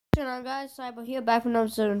What's going on, guys? Cyber here, back from another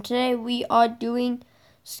episode. And today we are doing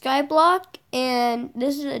Skyblock, and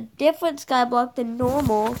this is a different Skyblock than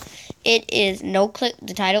normal. It is no click.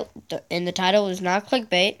 The title is not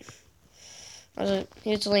clickbait.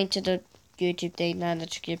 Here's a link to the YouTube thing, not in the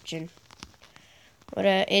description. But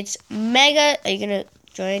it's mega. Are you gonna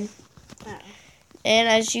join? No. And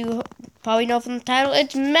as you probably know from the title,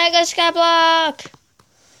 it's Mega Skyblock.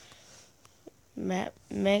 Mega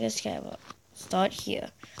Skyblock. Start here.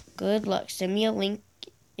 Good luck. Send me a link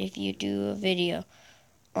if you do a video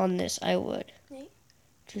on this. I would.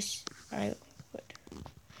 I would.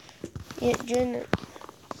 Yeah, join it.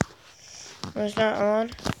 Oh, it's not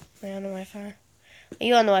on? Am I on the Wi-Fi? Are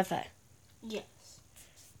you on the Wi-Fi? Yes.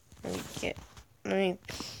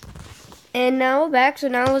 And now we're back. So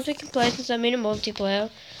now we can play since I made a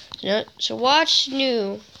multiplayer. So watch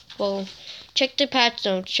new. Well, check the patch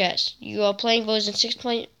notes chest. You are playing version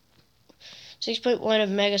 6.1 of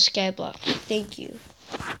Mega Skyblock. Thank you.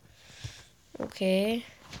 Okay.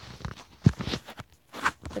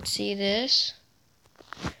 Let's see this.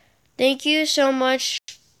 Thank you so much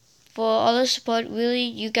for all the support. Really,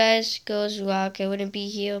 you guys rock. I wouldn't be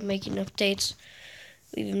here making updates.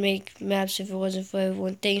 We would make maps if it wasn't for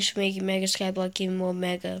everyone. Thanks for making Mega Skyblock even more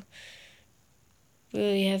mega.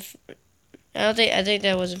 Really have. I think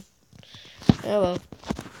that wasn't. Oh well.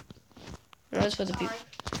 That was for the people.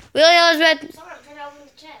 Really, Elizabeth? Someone could open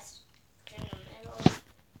the chest.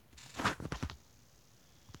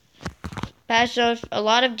 Patch notes, a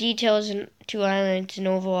lot of details to islands and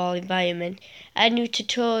overall environment. Add new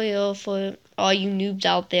tutorial for all you noobs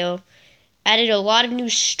out there. Added a lot of new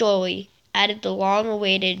story. Added the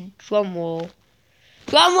long-awaited drum roll.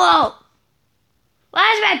 Drum roll!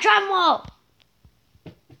 Elizabeth, drum roll!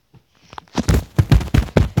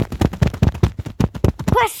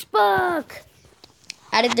 Questbook!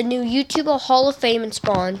 Added the new YouTuber Hall of Fame and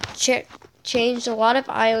Spawn. Changed a lot of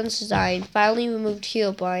islands design. Finally removed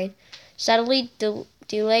Herobrine. Sadly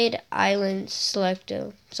delayed island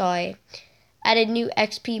selector. Sorry. Added new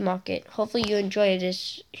XP market. Hopefully you enjoyed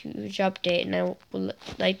this huge update, and I would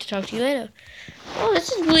like to talk to you later. Oh,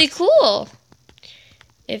 this is really cool.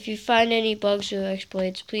 If you find any bugs or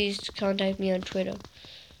exploits, please contact me on Twitter.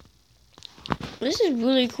 This is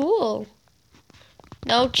really cool.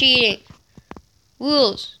 No cheating.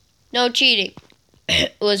 Rules. No cheating.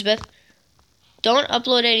 Elizabeth, don't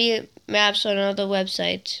upload any maps on other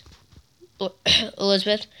websites.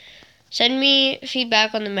 Elizabeth, send me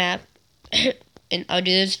feedback on the map, and I'll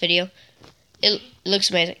do this video. It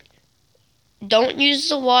looks amazing. Don't use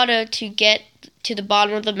the water to get to the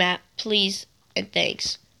bottom of the map, please, and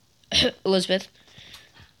thanks. Elizabeth,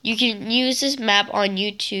 you can use this map on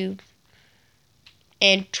YouTube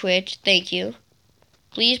and Twitch. Thank you.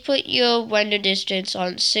 Please put your render distance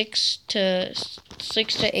on 6 to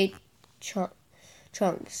 8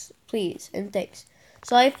 chunks, please, and thanks.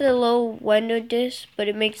 Sorry for the low render dis, but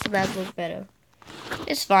it makes the map look better.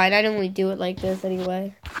 It's fine. I don't really do it like this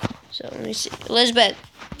anyway. So let me see. Elizabeth,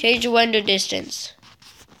 change your render distance.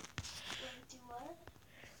 Do what?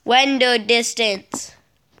 Render distance.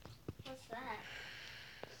 What's that?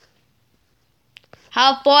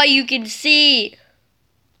 How far you can see.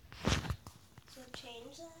 So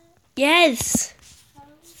change that? Yes.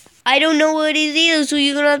 I don't know what it is either, so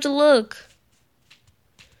you're gonna have to look.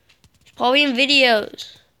 It's probably in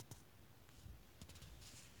videos.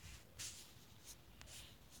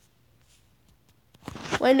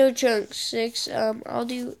 Window chunk 6. I'll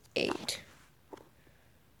do 8.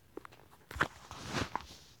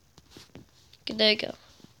 Okay, there you go.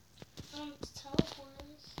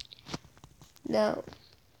 Teleporters. Now,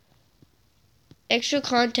 extra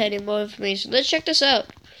content and more information. Let's check this out.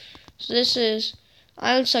 So this is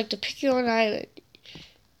Island Selector. Pick your own island.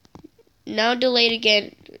 Now delayed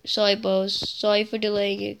again. Sorry, Bose. Sorry for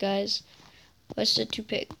delaying it, guys. Press it to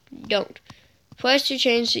pick. Don't. Press to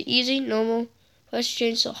change to easy, normal. Press to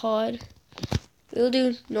change to hard. We'll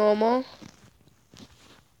do normal.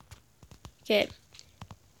 Okay.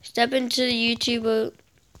 Step into the YouTuber.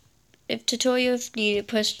 If tutorial if needed,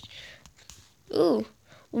 press. Ooh.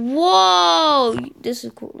 Whoa! This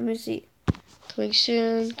is cool. Let me see. Coming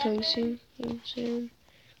soon, coming soon, coming soon,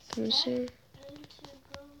 coming soon.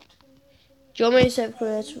 Do you want me to set for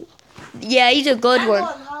this? Yeah, he's a good one.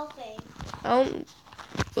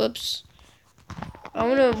 Whoops. I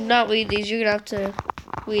want to not read these. You're gonna have to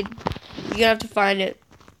read. You're gonna have to find it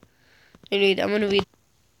and read. I'm gonna read.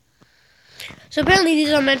 So apparently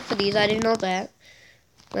these are meant for these. I didn't know that.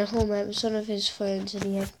 My whole map was one of his friends, and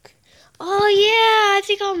he had. Oh yeah, I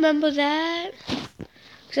think I remember that.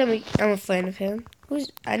 Cause I'm a fan of him.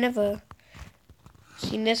 I never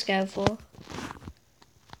seen this guy before.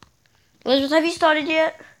 Elizabeth, have you started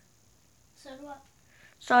yet? So what?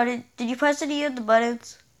 Started. Did you press any of the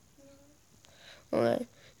buttons? Alright.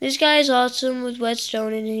 This guy is awesome with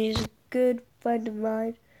Whetstone, and he's a good friend of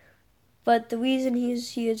mine. But the reason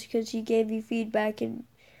he's here is because he gave me feedback and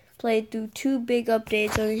played through 2 big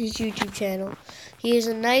updates on his YouTube channel. He is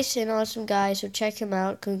a nice and awesome guy, so check him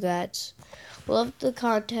out. Congrats. Love the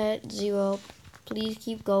content, Zero. Please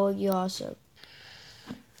keep going. You're awesome.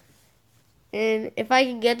 And if I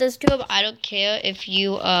can get this to him, I don't care if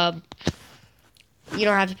you you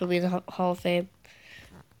don't have to put me in the Hall of Fame.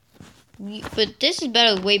 But this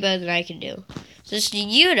is way better than I can do. Just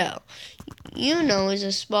Yuno is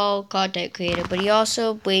a small content creator, but he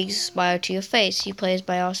also brings a smile to your face. He played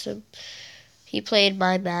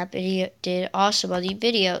my map, and he did awesome on the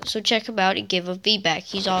video. So check him out and give him feedback.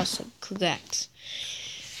 He's awesome. Congrats.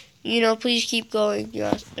 Please keep going. You're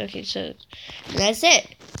awesome. Okay, so that's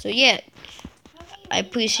it. So yeah, I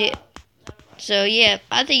appreciate. So yeah,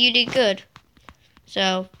 I think you did good.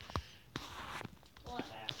 So.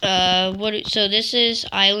 So this is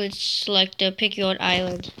island selector. Pick your own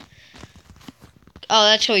island. Oh,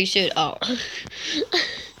 that's how you shoot. Oh. I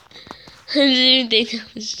didn't even think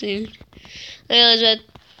that was soon. Okay, Elizabeth.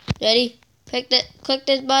 Ready? Click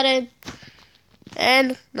this button.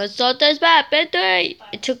 And let's start this map in 3.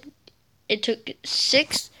 It took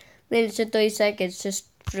 6 minutes and 30 seconds just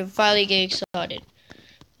for finally getting started.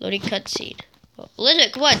 Loading cutscene. Oh,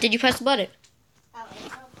 Elizabeth, come on. Did you press the button? Oh, it's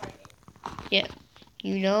over. Yeah.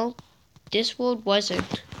 This world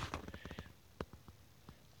wasn't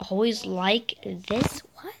always like this.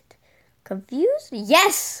 What? Confused?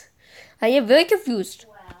 Yes! I am very confused.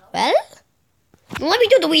 Well? Let me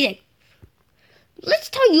do the reading. Let's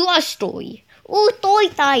tell you a story. Oh, story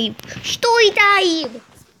time. Story time.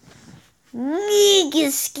 Mega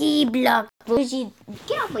Skyblock.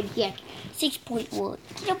 Get off my jacket. 6.1.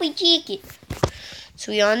 Get off my jacket.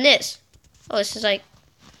 So we're on this. Oh, this is like,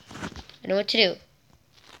 I know what to do.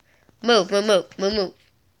 Move. Why are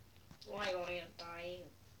you dying?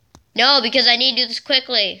 No, because I need to do this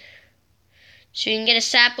quickly. So you can get a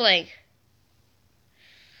sapling.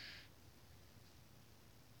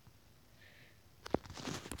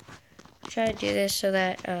 Try to do this so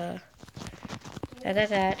that, that.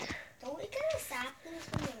 Don't we get a sapling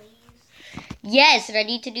from the leaves? Yes, and I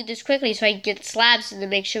need to do this quickly so I can get slabs and to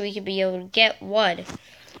make sure we can be able to get one.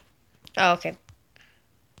 Oh, okay.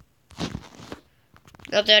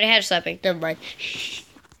 Oh, they already have slapping. Never mind.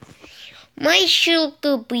 My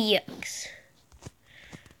sugar bricks.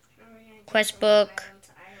 Quest book.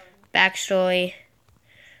 Backstory.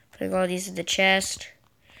 Putting all these in the chest.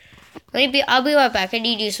 I'll be right back. I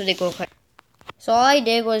need to do something real quick. So all I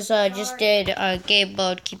did was just did game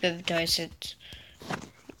mode keep inventory since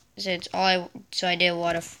I didn't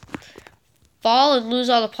want to fall and lose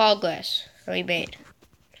all the progress that we made.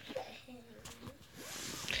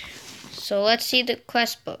 So let's see the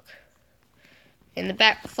quest book. In the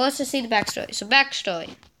back, first let's see the backstory. So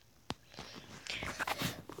backstory.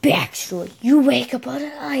 Backstory. You wake up on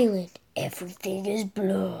an island. Everything is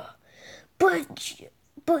blur. But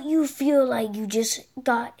you feel like you just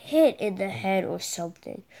got hit in the head or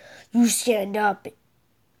something. You stand up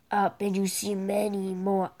and you see many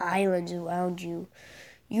more islands around you.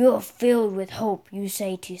 You're filled with hope. You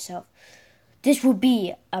say to yourself, this will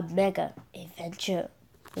be a mega adventure.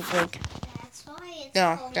 Link. That's why it's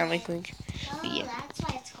No, called not Link. Oh, Yeah. that's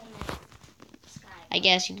why it's called Skyblock. I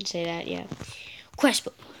guess you can say that, yeah. Quest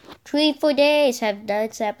book. 24 days. Have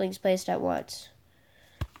 9 saplings placed at once.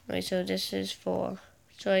 Right, so this is 4.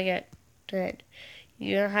 So I get that.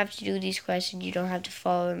 You don't have to do these quests and you don't have to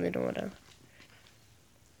follow them in order.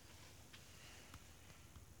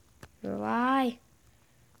 Why?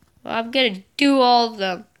 Well, I'm gonna do all of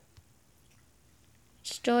them.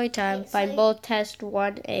 Story time. Find both test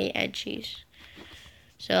 1A entries.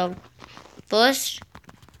 So, first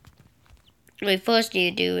need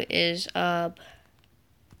to do is, well,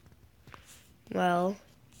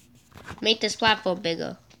 make this platform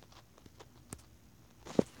bigger.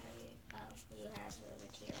 You have the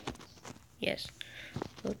materials. Yes.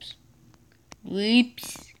 Oops.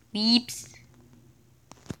 Weeps.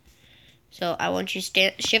 So I want you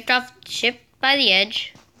to shift by the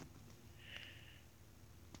edge.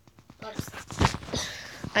 Oops.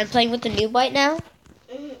 I'm playing with the noob right now.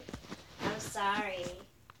 I'm sorry.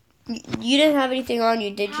 You didn't have anything on you,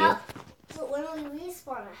 did you? So when we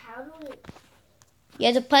respawn, how do we? You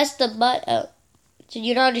have to press the button. So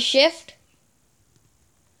you know how to shift?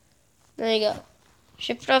 There you go.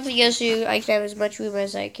 Shift off the go so I can have as much room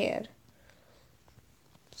as I can.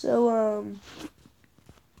 So,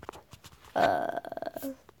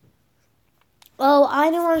 Oh, I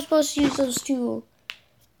know what I'm supposed to use those two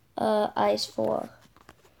ice for.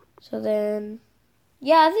 So then,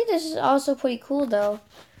 yeah, I think this is also pretty cool though.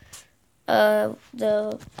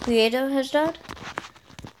 The creator has done.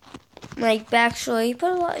 Like actually, he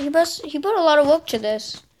put a lot of work to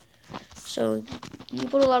this. So he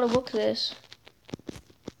put a lot of work to this.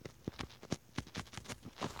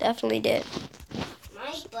 Definitely did.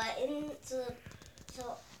 My buttons,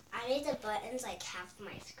 so I made the buttons like half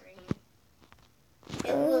my screen.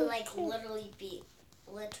 It would like literally be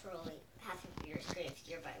half of your screen if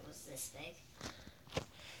your button was this big.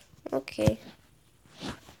 Okay.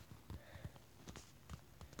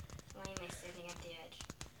 Why am I standing at the edge?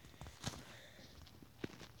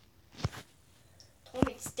 Told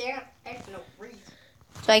me to stand at no reason.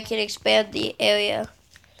 So I can expand the area.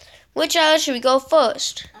 Which aisle should we go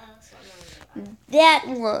first? That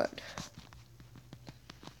one.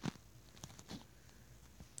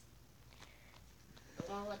 The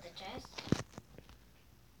one with the chest?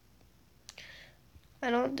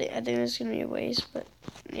 I think it's gonna be a waste, but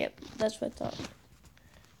yep, that's what I thought.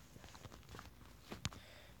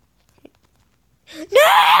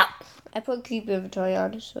 No! I put keep inventory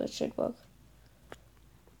on, so it should work.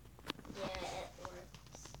 Yeah, it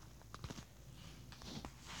works.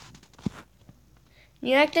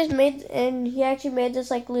 He actually made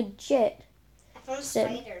this like legit. I found a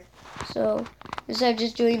spider. So instead of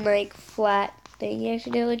just doing like flat thing, he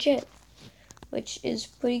actually did legit, which is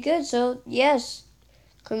pretty good. So yes,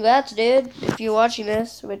 congrats, dude. If you're watching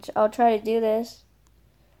this, which I'll try to do this.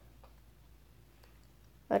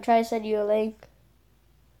 I'll try to send you a link.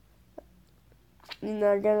 I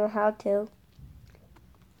don't know how to.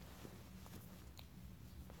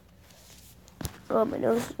 Oh, my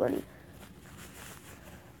nose is running.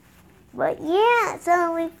 But yeah,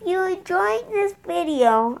 so if you enjoyed this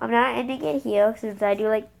video, I'm not ending it here since I do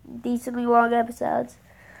like decently long episodes.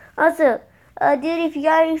 Also, dude, if you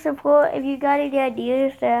got any support, if you got any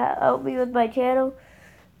ideas to help me with my channel,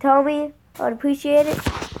 tell me. I would appreciate it.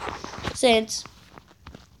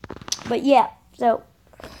 But yeah, so.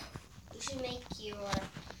 You should make your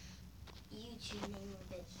YouTube name a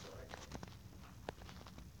bit shorter.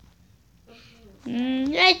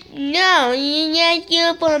 No, you're not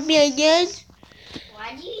your pumpkin.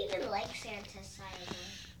 Why do you even like Santa's side?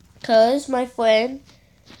 Because my friend.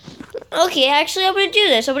 Okay, actually, I'm gonna do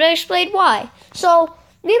this. I'm gonna explain why. So,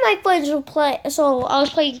 me and my friends will play. So, I was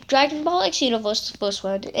playing Dragon Ball X Universe, the first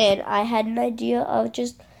one, and I had an idea of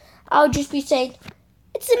I would just be saying,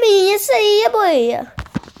 "It's me, it's a boy,"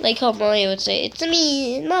 like how Mario would say, "It's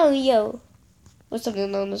me, Mario," or something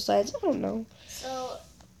along those lines. I don't know. So,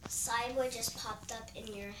 Cyborg just popped up in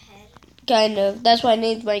your head. Kind of. That's why I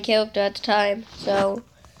named my character at the time. So,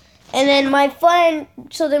 and then my friend.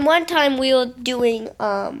 So then one time we were doing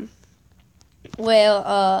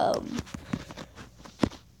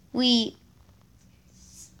we.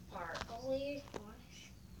 Sparkly?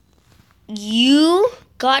 You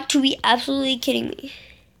got to be absolutely kidding me.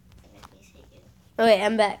 Okay,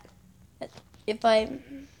 I'm back.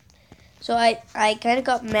 So I kind of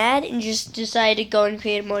got mad and just decided to go and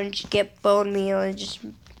create more and just get bone meal and just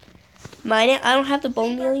mine it. I don't have the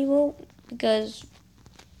bone meal anymore because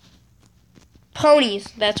ponies.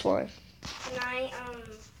 That's why. Can I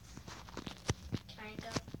go?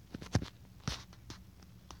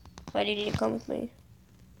 Why do you need to come with me?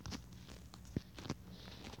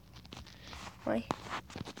 Why?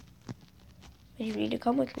 Why do you need to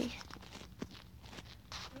come with me?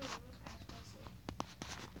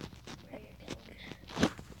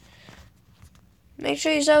 Make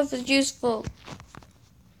sure yourself is useful.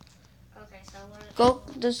 Okay, so what? Go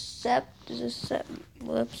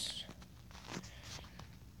whoops.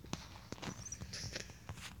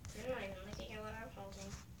 You're not even looking at what I'm holding.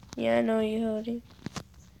 Yeah, I know you're holding.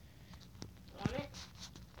 Want it?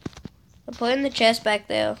 I put in the chest back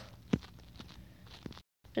there.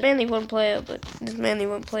 There's mainly one player, but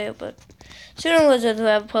soon Elizabeth will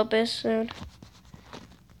have a purpose. Soon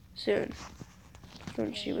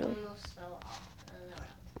she will. Almost fell off the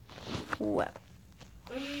round. Wow.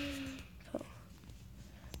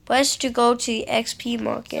 Press to go to the XP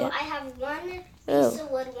market. So I have one piece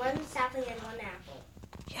of wood, one sapling, and one apple.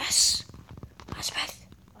 Yes. Elizabeth.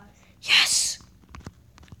 Yes.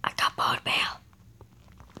 I got bone meal.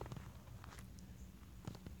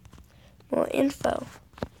 More info.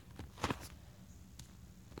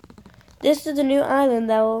 This is the new island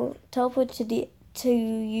that will teleport you to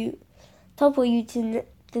the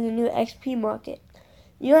new XP market.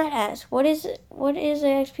 You might ask, what is an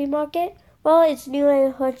XP market? Well, it's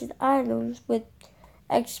new hunted items with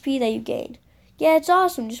XP that you gain. Yeah, it's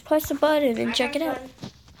awesome. Just press the button and check it out.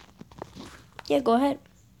 Yeah, go ahead.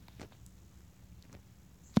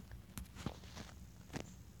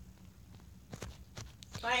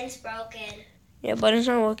 Mine's broken. Yeah, but it's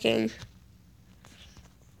not working.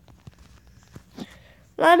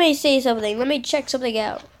 Let me see something. Let me check something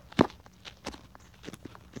out.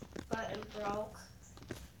 Button broke.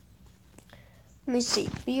 Let me see.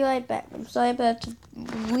 Be right back. I'm sorry I have to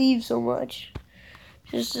leave so much.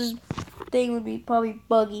 Just this thing would be probably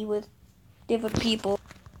buggy with different people.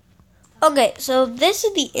 Okay, so this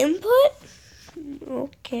is the input.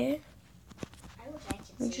 Okay. I wish I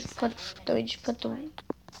could Let me see just something. put the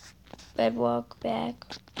bedrock back.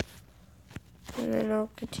 And then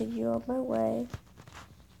I'll continue on my way.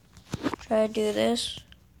 Try to do this.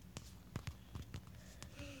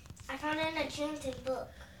 I found an enchanted book.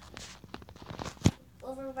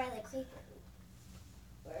 Over by the creeper.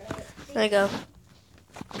 There you go.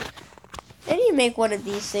 I need to make one of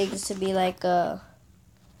these things to be like they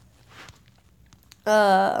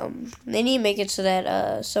need to make it so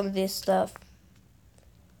that some of this stuff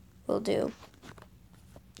will do.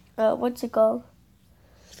 What's it called?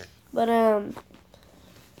 But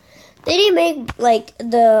they need to make like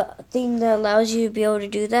the thing that allows you to be able to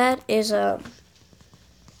do that is so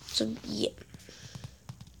yeah.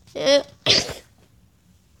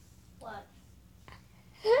 What?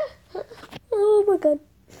 Oh my god.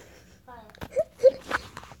 What?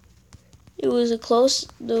 It was a close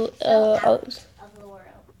Of the world.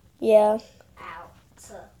 yeah. Out.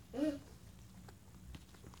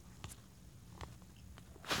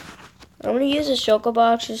 I'm gonna use a choco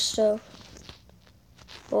box just to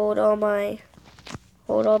hold all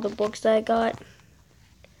the books that I got.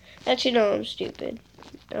 Actually, no, I'm stupid.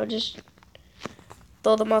 I'll just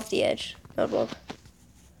throw them off the edge. That'll work.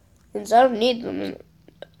 Since I don't need them. Did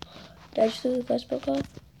I just do the quest book off?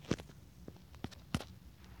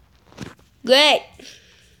 Great!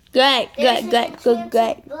 Great! There's Great! an Great! Good!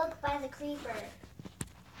 Great! enchanted book by the creeper.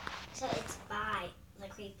 So it's by the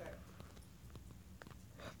creeper.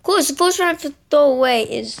 Of course, the first one I have to throw away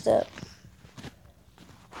is the...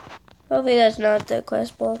 Hopefully that's not the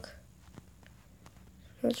quest book.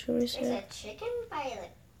 That's really There's sad. a chicken by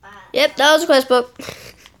the... Yep, that was a quest book.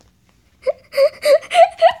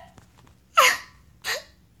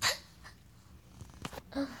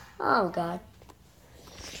 Oh god.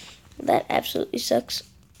 That absolutely sucks.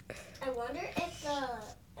 I wonder if the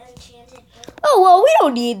enchanted book... Oh well, we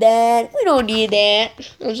don't need that. We don't need that.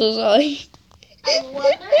 I'm so sorry. I wonder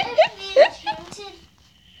if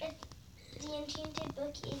the enchanted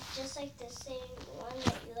book is just like the same one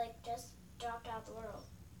that you like just dropped out the world.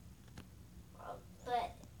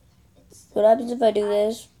 But it's What happens if I do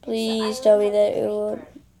this? Please tell me that it would.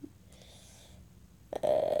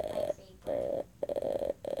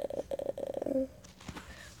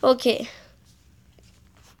 Okay.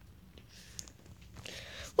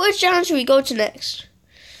 Which challenge should we go to next?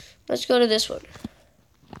 Let's go to this one.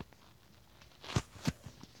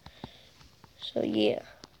 So yeah.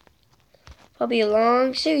 Probably a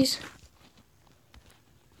long series.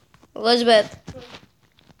 Elizabeth.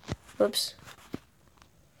 Whoops.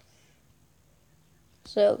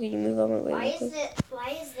 So can you move on my way? Why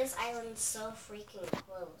is this island so freaking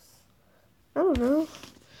close? I don't know.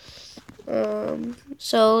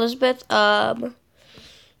 So Elizabeth, so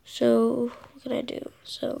what can I do?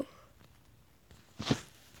 So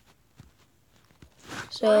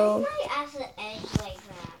Why am I at the edge like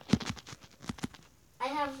that? I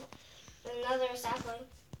have another sapling.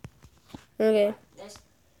 okay. There's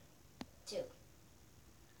two.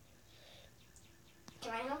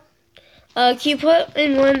 Can I help? Can you put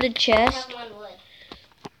in one of the I chests? have one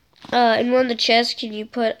wood. In one of the chests, can you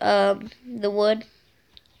put the wood?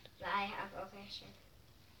 I have. Okay, sure.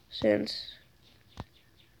 Since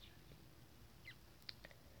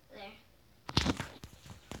There.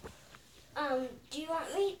 Do you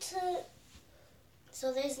want me to?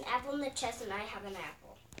 So there's an apple in the chest, and I have an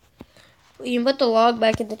apple. you can put the log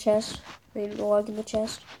back in the chest. The log in the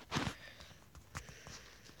chest.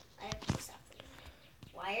 I have two saplings.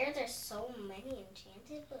 Why are there so many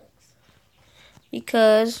enchanted books?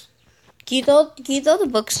 Because can you throw the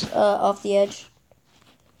books off the edge?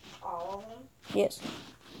 All of them? Yes.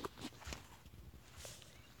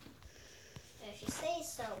 If you say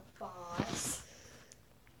so, boss.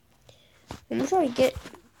 I'm trying to get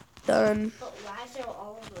done. But why throw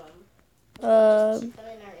all of them? Just keep them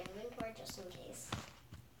in our inventory just in case.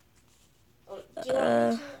 Oh, do you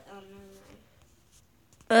want me to? Oh,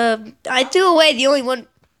 never mind. I threw away the only one.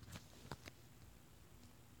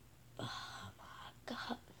 Oh my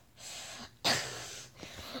god.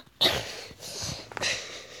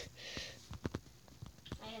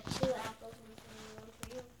 I have two apples and one for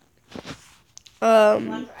you. I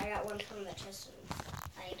got one from the chest, and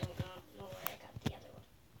I don't know where I got the other one.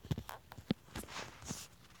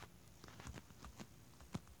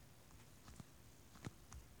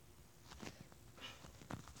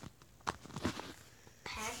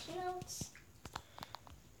 Patch notes?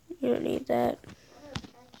 You don't need that. What are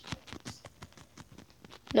patch notes?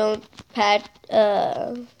 No, Pat,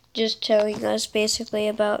 just telling us basically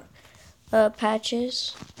about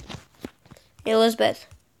patches. Elizabeth.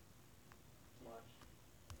 What?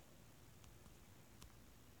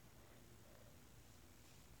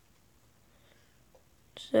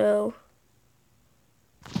 So,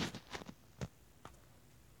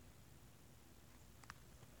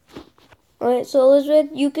 alright, so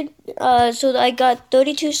Elizabeth, you could, so I got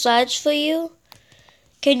 32 slides for you.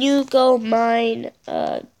 Can you go mine,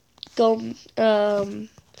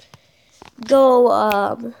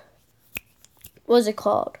 what's it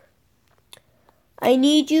called? I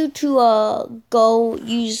need you to, go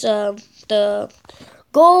use,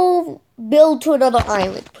 go build to another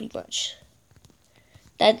island, pretty much.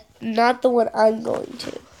 That's not the one I'm going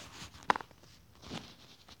to.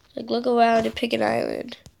 Like, look around and pick an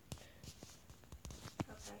island.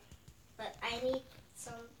 Okay. But I need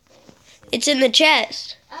something. It's in the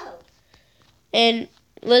chest. Oh. And,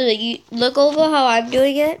 Lizzie, you look over how I'm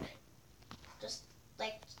doing it.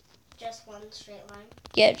 Just one straight line?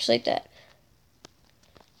 Yeah, just like that.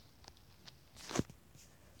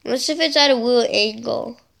 Unless if it's at a weird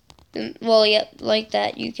angle. Well, yeah, like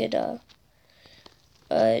that, you could,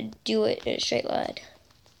 do it in a straight line.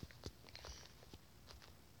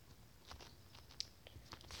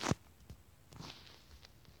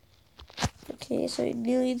 Okay, so we're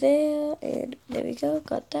nearly there, and there we go,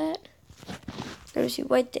 got that. Let me see,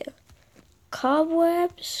 right there.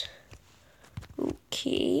 Cobwebs.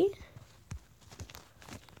 Okay.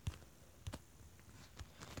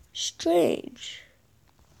 Strange.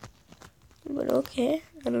 But okay,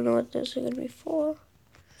 I don't know what this is going to be for.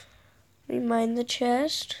 Let me mine the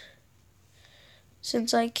chest.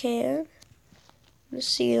 Since I can. The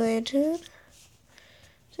sea lantern.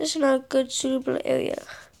 This is not a good suitable area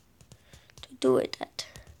to do it at.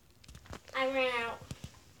 I ran out.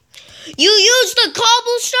 You used the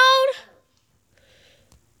cobblestone?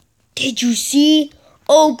 Did you see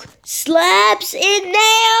oak slabs in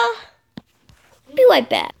there? Be right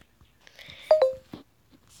back.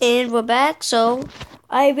 And we're back, so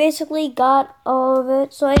I basically got all of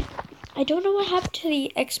it. So I don't know what happened to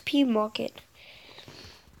the XP market.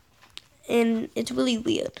 And it's really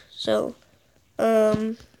weird. So,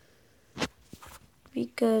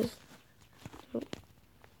 because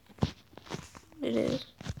it is.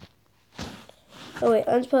 Oh wait,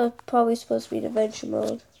 I'm probably supposed to be in adventure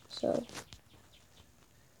mode, so.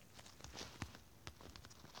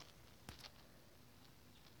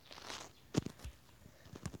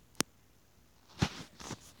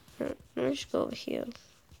 Let's go over here.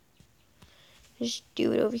 Just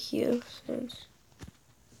do it over here. Since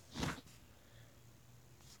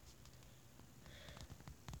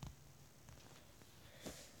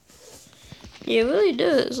it really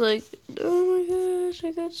does. Like, oh my gosh,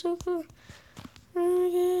 I got so cool. Oh my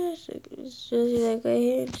gosh. It's just like I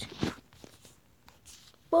hit.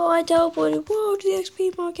 Whoa, I teleported. Whoa, to the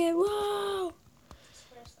XP market. Whoa.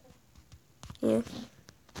 Yeah.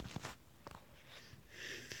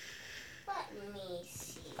 Let me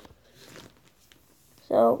see.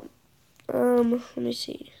 So, let me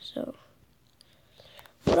see. So,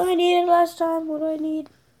 what do I needed last time? What do I need?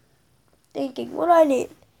 Thinking. What do I need?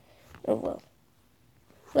 Oh well.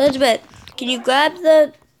 Elizabeth, can you grab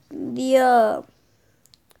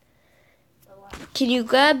can you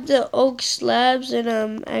grab the oak slabs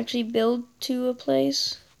and actually build to a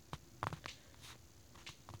place?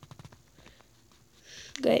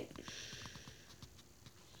 Great.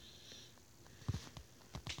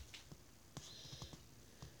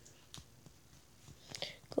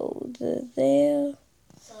 Go to there.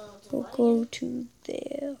 So We'll go to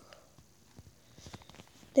there.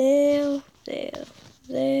 There, there,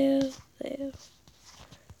 there, there.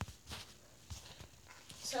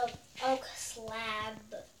 So oak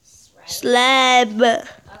slabs, right? Slab.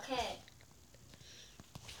 Okay.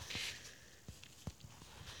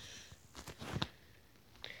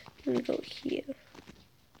 Let me go here.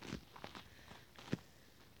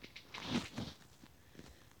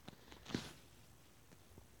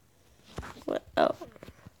 What? Oh.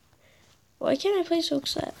 Why can't I place oak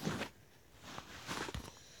slab?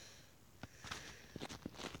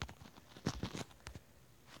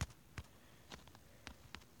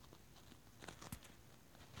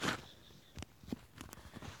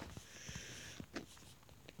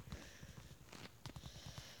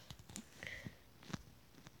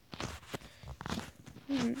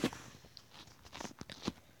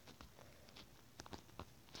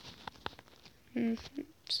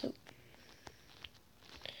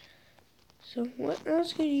 So what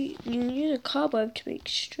else could you use a cobweb to make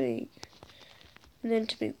string, and then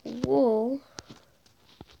to make wool.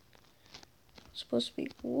 It's supposed to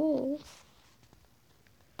make wool.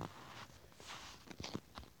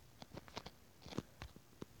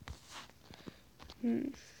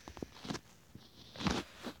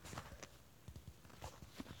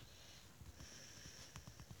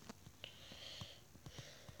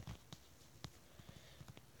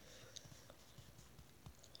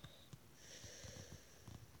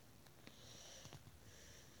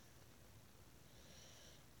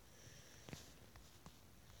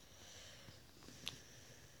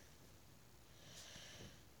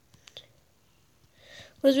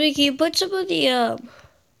 Was we can you put some of the oh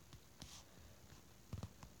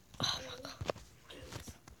my god.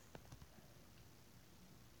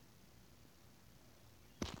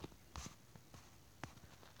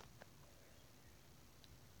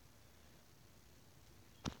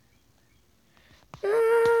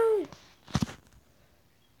 No.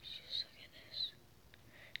 Just look at this.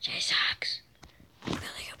 J-Sox. Really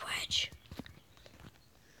good wedge.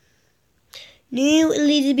 New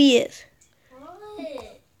Elizabeth.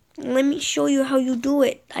 Let me show you how you do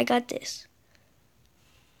it. I got this.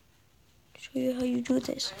 Show you how you do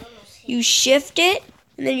this. You shift it,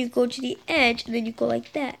 and then you go to the edge, and then you go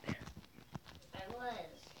like that. I was.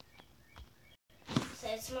 So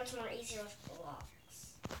it's much more easier with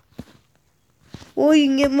blocks. Or you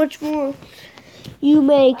can get much more. You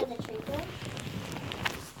make.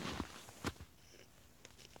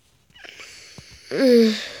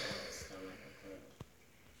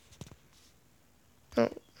 Oh,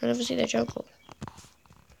 I never see that jungle.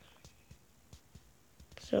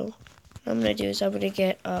 So, what I'm gonna do is I'm gonna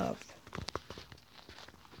get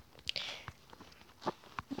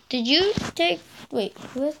Did you take? Wait,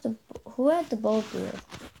 who had the bulb here?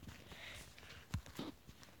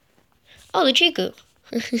 Oh, the Chiku.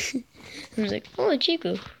 I was like, oh, the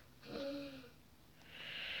Chiku.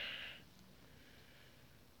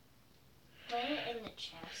 Put it in the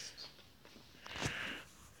chest.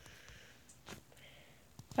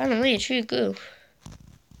 Finally, a Chiku.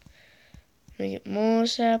 We get more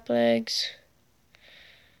saplings.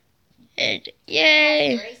 And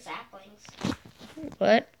yay! I have 3 saplings.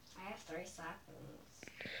 What? I have 3 saplings.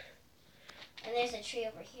 And there's a tree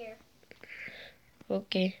over here.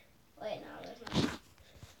 Okay. Wait, no, there's not.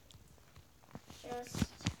 Just,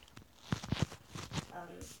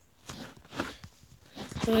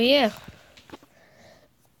 So yeah.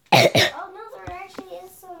 oh no, there actually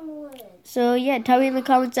is some wood. So yeah, tell me in the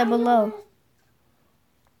comments down below.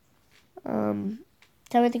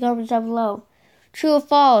 Tell me in the comments down below. True or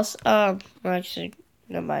false? Well, actually,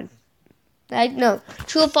 never mind. No,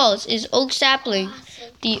 true or false? Is oak sapling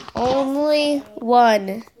the only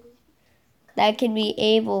one that can be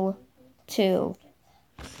able to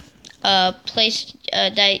place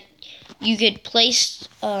that you could place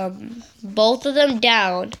both of them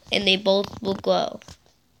down and they both will glow?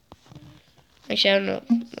 Actually, I don't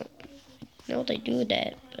know what they do with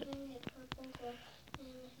that. But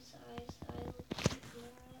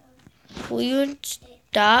will you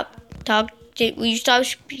stop talk? Will you stop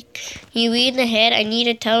speak? Can you read in the head? I need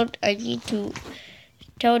to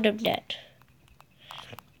tell them that.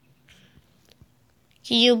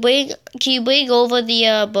 Can you bring over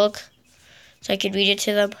the book so I can read it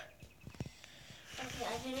to them? Okay,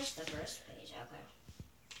 I finished the first page. Okay.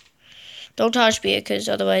 Don't touch me, because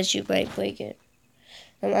otherwise you might break it.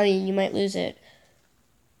 I mean, you might lose it.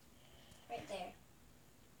 Right there.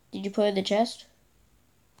 Did you put it in the chest?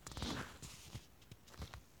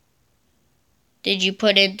 Did you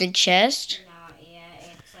put it in the chest? Not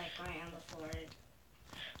yet. It's like right on the floor.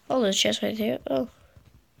 Oh, there's a chest right there. Oh.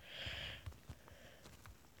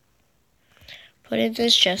 Put it in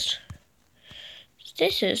this chest.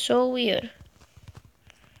 This is so weird.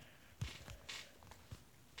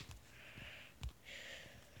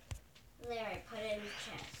 There, I put it in the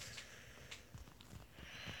chest.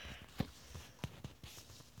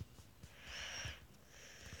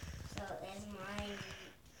 So is mine,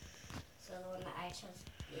 so the one that I chose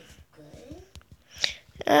is good?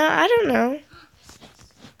 I don't know.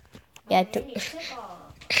 Yeah, I took. Maybe it took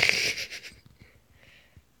all.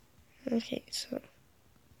 Okay, so.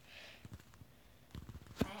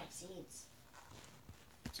 I have seeds.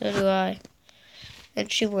 So do I.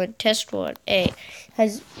 And she would test 1A.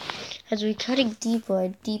 As we're cutting deeper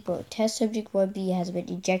and deeper, test subject 1B has been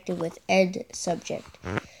ejected with end subject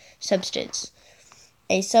substance.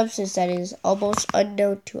 A substance that is almost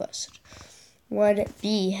unknown to us. one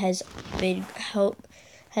bee has been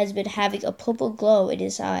having a purple glow in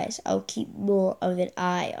his eyes. I'll keep more of an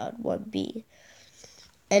eye on one bee.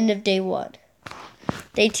 End of day 1.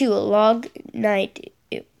 Day 2, a long night.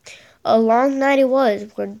 A long night it was.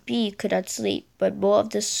 One bee could not sleep, but more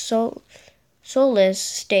of the soulless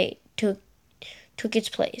state took its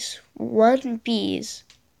place. One bee's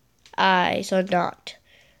eyes are not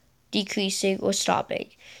decreasing or stopping.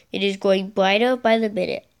 It is growing brighter by the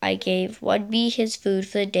minute. I gave one bee his food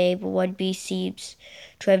for the day, but one bee seems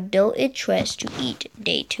to have no interest to eat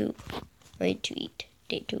day 2. Day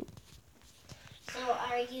 2. So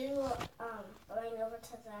are you going over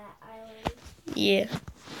to that island? Yeah.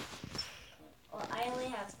 Well, I only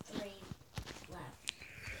have 3 left.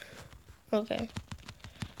 Okay.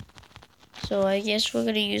 So I guess we're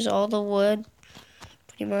gonna use all the wood,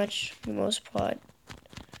 pretty much, for the most part.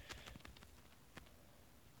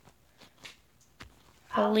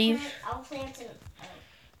 I'll leave. I'll plant an. Oh,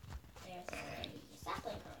 there's already a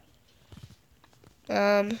sapling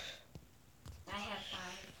growing. I have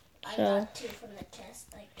 5. So, I got 2 from the chest,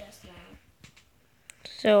 like just now.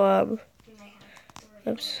 So And I have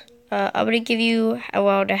 3. oops. I'm gonna give you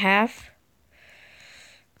around a half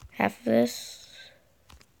of this.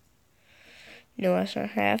 No, that's not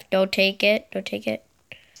half. Don't take it. Don't take it.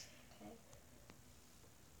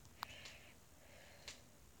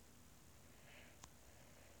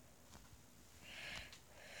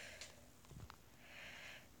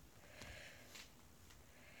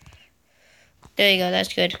 There you go.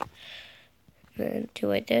 That's good. And 2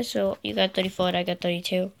 right there. So you got 34 and I got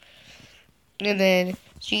 32. And then,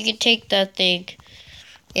 so you can take that thing.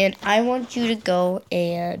 And I want you to go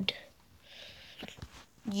and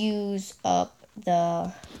use up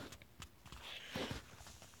the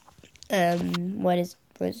what's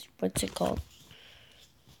it called?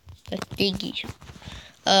 The thingy.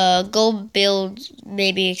 Go build,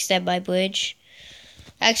 maybe extend my bridge.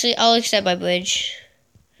 Actually, I'll extend my bridge.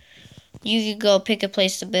 You can go pick a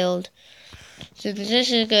place to build. So this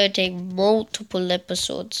is gonna take multiple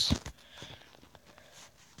episodes.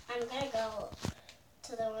 I'm gonna go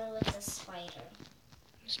to the one with the spider.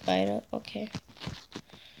 Spider, okay.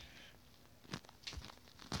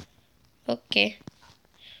 Okay.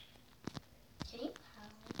 Can you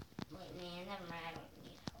help? Wait, man, never mind. I don't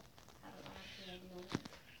need help. I don't want to be a noob.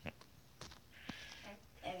 I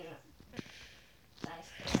figured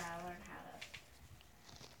out learn how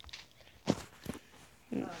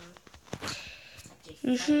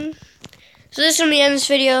to. So this is gonna be the end of this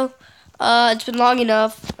video. It's been long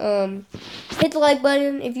enough. Hit the like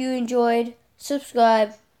button if you enjoyed.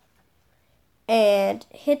 Subscribe. And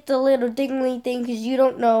hit the little dingling thing because you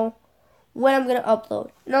don't know when I'm going to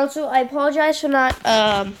upload. And also, I apologize for not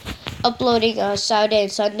uploading Saturday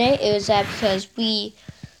and Sunday. It was that because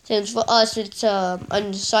since for us it's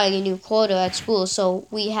starting a new quarter at school, so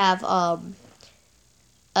we have a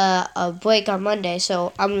break on Monday.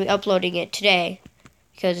 So I'm going to be uploading it today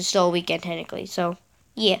because it's still a weekend technically. So,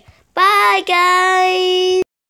 yeah. Bye, guys!